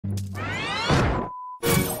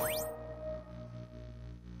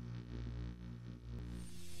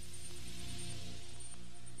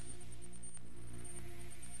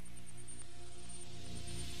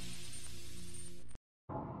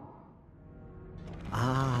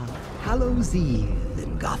Hallows Eve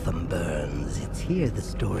and Gotham burns. It's here the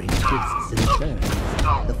story twists and turns.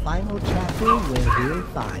 The final chapter where we'll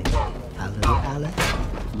find how little Alice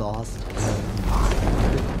lost her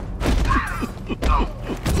mind.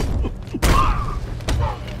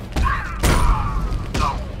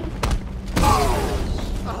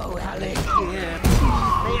 Oh, Alice, dear,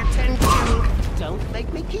 please pay attention. Don't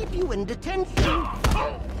make me keep you in detention.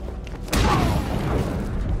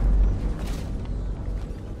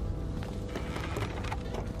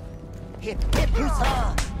 Hip, hip,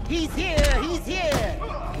 huzzah! He's here! He's here!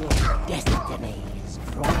 Your destiny is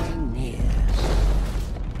drawing near.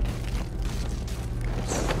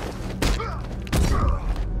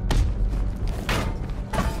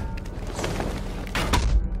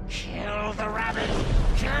 Kill the rabbit!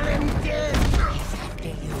 Kill him dead! He's after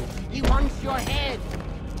you. He wants your head.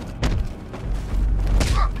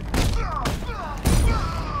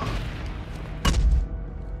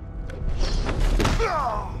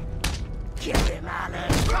 Kill him,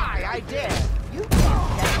 Alice! Try, I dare! You can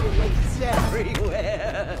calculate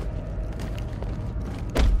everywhere!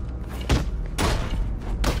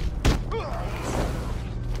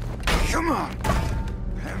 Come on!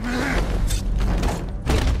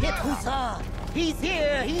 Hit huzzah! He's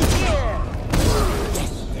here! He's here!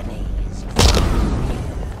 Destiny is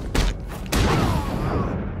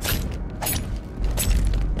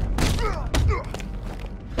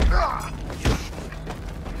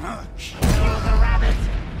Kill the rabbit!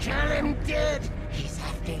 Kill him dead! He's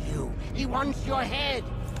after you. He wants your head.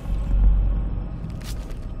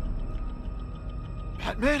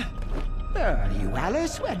 Batman? Where are you,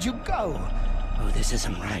 Alice? Where'd you go? Oh, this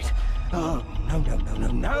isn't right. Oh, no, no, no,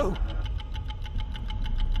 no, no!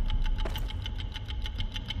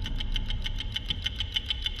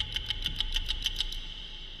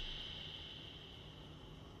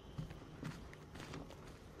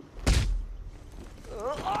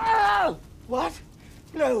 Oh! What?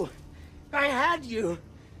 No, I had you.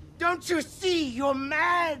 Don't you see? You're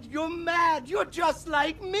mad. You're mad. You're just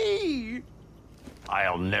like me.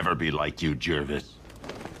 I'll never be like you, Jervis.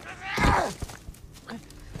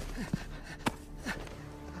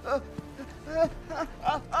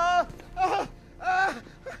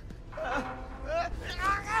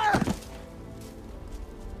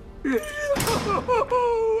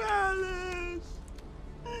 Oh, Alice!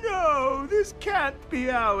 No, this can't be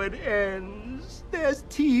how it ends. There's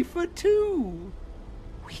tea for two.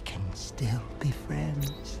 We can still be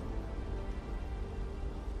friends.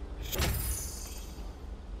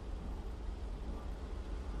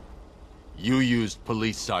 You used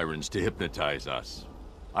police sirens to hypnotize us.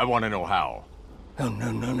 I want to know how. Oh,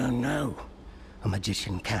 no, no, no, no. A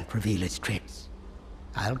magician can't reveal his tricks.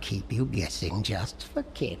 I'll keep you guessing just for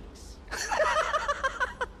kicks.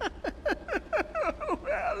 Oh,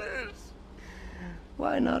 Alice.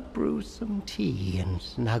 Why not brew some tea and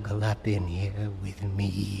snuggle up in here with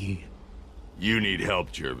me? You need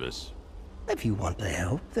help, Jervis. If you want the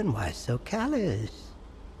help, then why so callous?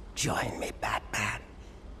 Join me, Batman.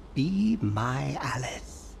 Be my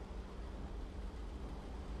Alice.